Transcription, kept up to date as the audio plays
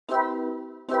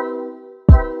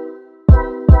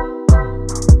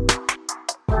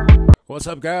What's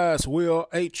up, guys? Will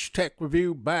H Tech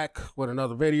Review back with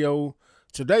another video.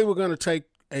 Today we're going to take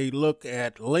a look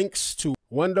at links to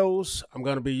Windows. I'm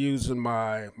going to be using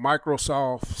my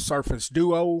Microsoft Surface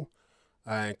Duo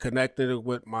and connecting it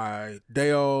with my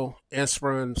Dell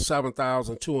Inspiron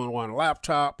 7000 2-in-1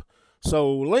 laptop.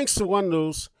 So links to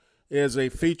Windows is a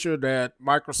feature that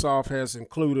Microsoft has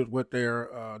included with their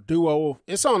Duo.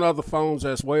 It's on other phones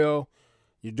as well.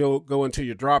 You go into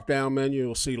your drop-down menu,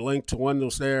 you'll see link to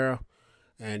Windows there.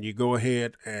 And you go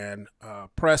ahead and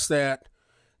press that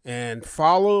and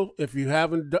follow. If you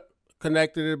haven't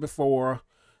connected it before,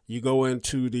 you go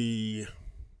into the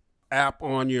app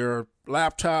on your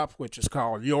laptop, which is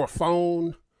called Your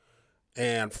Phone,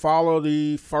 and follow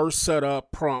the first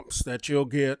setup prompts that you'll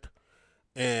get,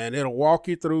 and it'll walk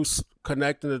you through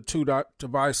connecting the two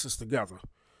devices together.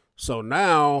 So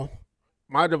now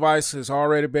my device has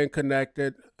already been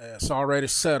connected. It's already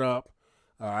set up.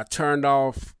 I turned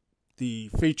off the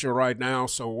feature right now,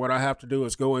 so what I have to do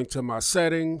is go into my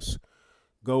settings,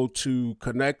 go to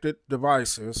connected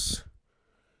devices,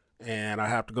 and I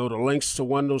have to go to links to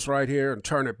Windows right here and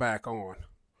turn it back on.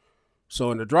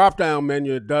 So in the drop down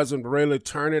menu, it doesn't really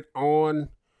turn it on.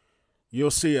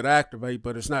 You'll see it activate,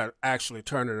 but it's not actually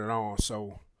turning it on.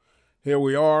 So here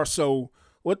we are. So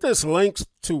what this links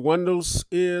to Windows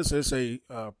is a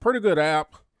pretty good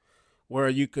app where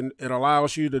it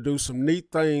allows you to do some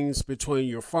neat things between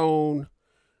your phone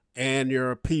and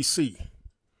your PC,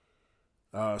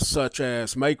 such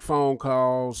as make phone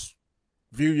calls,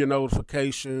 view your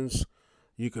notifications.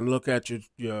 You can look at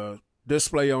your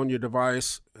display on your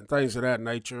device and things of that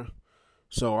nature.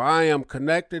 So I am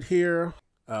connected here.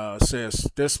 It says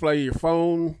display your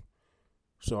phone.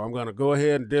 So I'm going to go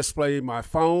ahead and display my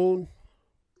phone.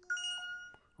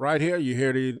 Right here, you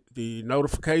hear the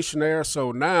notification there.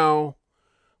 So now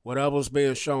whatever's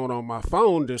being shown on my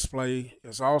phone display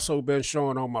has also been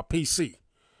shown on my PC.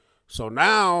 So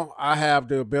now I have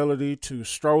the ability to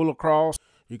stroll across.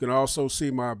 You can also see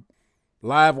my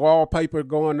live wallpaper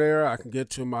going there. I can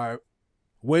get to my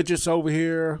widgets over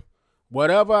here.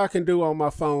 Whatever I can do on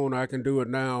my phone, I can do it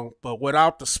now, but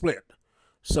without the split.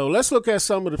 So let's look at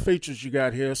some of the features you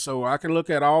got here. So I can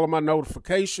look at all of my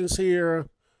notifications here.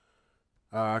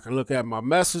 I can look at my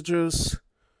messages.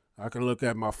 I can look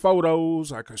at my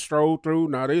photos. I can stroll through.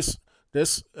 Now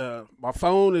my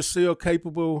phone is still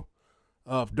capable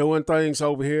of doing things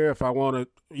over here. If I want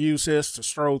to use this to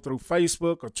stroll through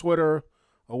Facebook or Twitter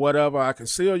or whatever, I can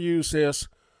still use this,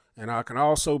 and I can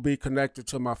also be connected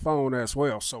to my phone as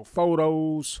well. So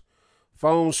photos,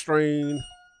 phone screen,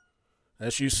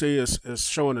 as you see, is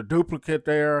showing a duplicate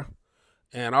there,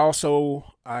 and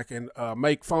also I can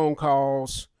make phone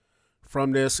calls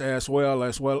from this as well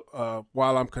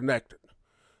while I'm connected.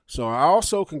 So I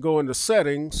also can go into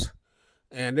settings,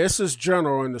 and this is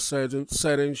general in the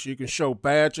settings. You can show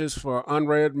badges for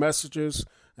unread messages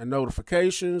and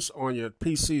notifications on your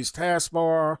PC's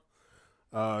taskbar.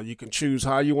 You can choose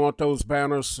how you want those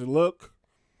banners to look.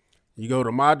 You go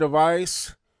to my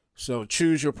device, so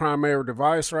choose your primary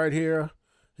device right here.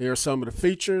 Here are some of the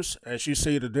features. As you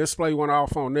see, the display went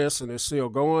off on this and it's still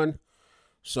going.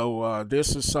 So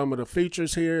this is some of the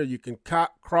features here. You can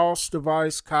cross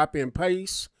device, copy and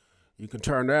paste. You can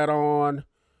turn that on.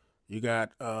 You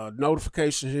got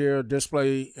notifications here,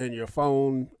 display in your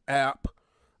phone app,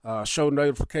 show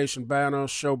notification banner,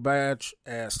 show badge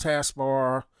as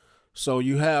taskbar. So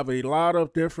you have a lot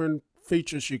of different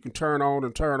features you can turn on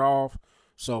and turn off.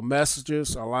 So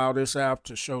messages, allow this app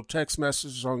to show text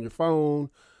messages on your phone.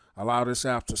 Allow this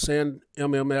app to send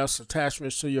MMS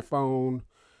attachments to your phone.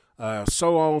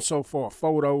 So on and so forth.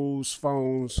 Photos,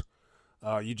 phones.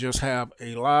 You just have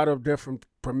a lot of different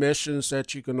permissions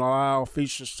that you can allow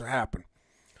features to happen.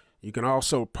 You can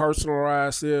also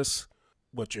personalize this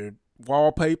with your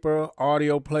wallpaper,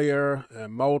 audio player,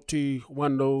 and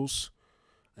multi-windows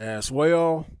as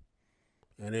well.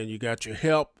 And then you got your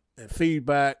help and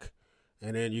feedback,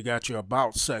 and then you got your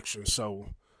about section. So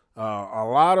a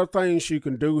lot of things you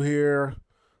can do here,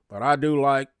 but I do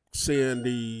like seeing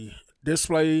the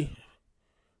display.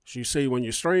 As you see, when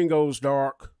your screen goes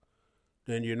dark,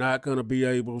 then you're not going to be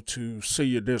able to see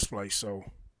your display. So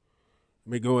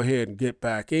let me go ahead and get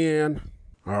back in.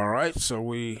 All right, so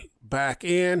we back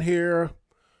in here,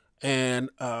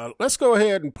 and let's go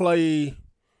ahead and play.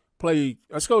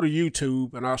 Let's go to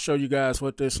YouTube, and I'll show you guys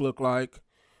what this look like.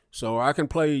 So I can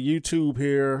play YouTube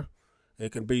here.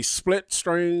 It can be split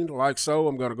screen like so.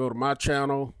 I'm going to go to my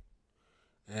channel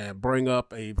and bring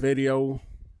up a video.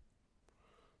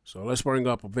 So let's bring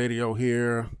up a video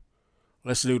here.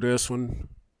 Let's do this one.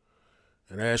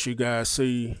 And as you guys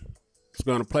see, it's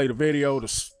going to play the video. The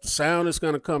sound is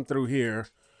going to come through here.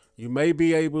 You may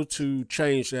be able to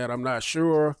change that, I'm not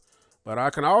sure, but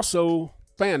I can also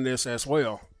fan this as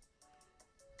well.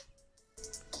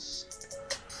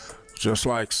 Just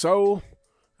like so.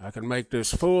 I can make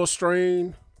this full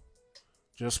screen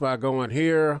just by going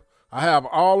here. I have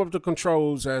all of the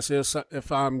controls as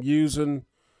if I'm using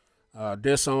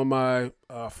this on my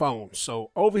phone.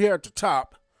 So over here at the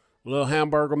top, little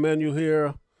hamburger menu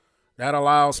here, that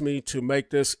allows me to make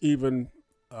this even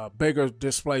bigger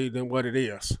display than what it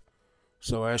is.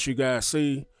 So as you guys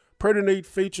see, pretty neat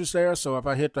features there. So if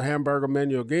I hit the hamburger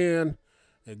menu again,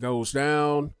 it goes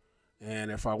down.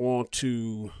 And if I want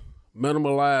to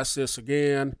minimize this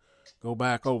again, go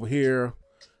back over here,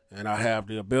 and I have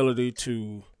the ability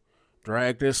to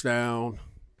drag this down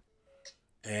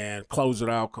and close it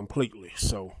out completely.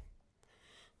 So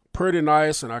pretty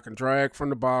nice, and I can drag from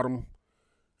the bottom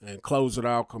and close it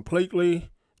out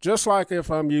completely, just like if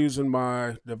I'm using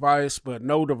my device, but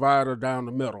no divider down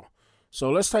the middle. So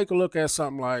let's take a look at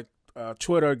something like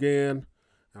Twitter again.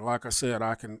 And like I said,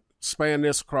 I can span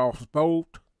this across both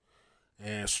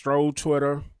and stroll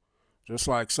Twitter, just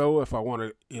like so. If I want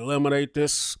to eliminate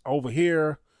this over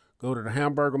here, go to the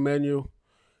hamburger menu.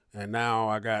 And now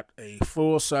I got a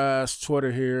full-size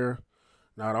Twitter here.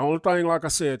 Now, the only thing, like I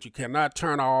said, you cannot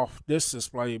turn off this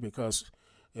display because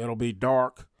it'll be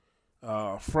dark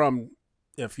from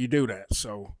if you do that.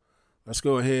 So let's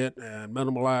go ahead and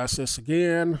minimize this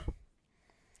again.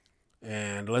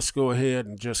 And let's go ahead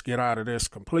and just get out of this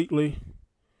completely.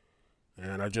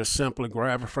 And I just simply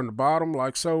grab it from the bottom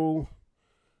like so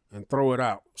and throw it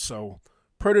out. So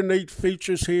pretty neat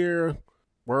features here.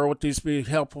 Where would these be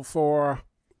helpful for?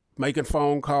 Making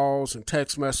phone calls and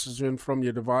text messaging from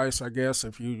your device, I guess,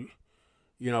 if you're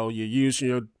using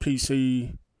your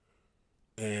PC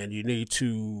and you need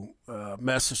to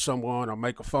message someone or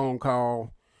make a phone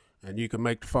call, and you can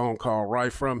make the phone call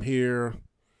right from here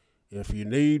if you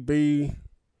need be.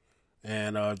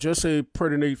 And just a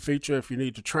pretty neat feature if you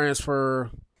need to transfer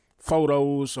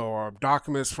photos or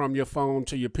documents from your phone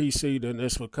to your PC, then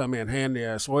this will come in handy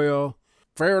as well.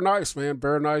 Very nice, man.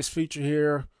 Very nice feature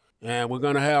here. And we're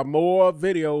going to have more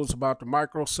videos about the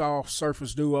Microsoft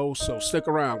Surface Duo, so stick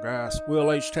around, guys.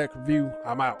 Will H Tech Review,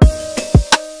 I'm out.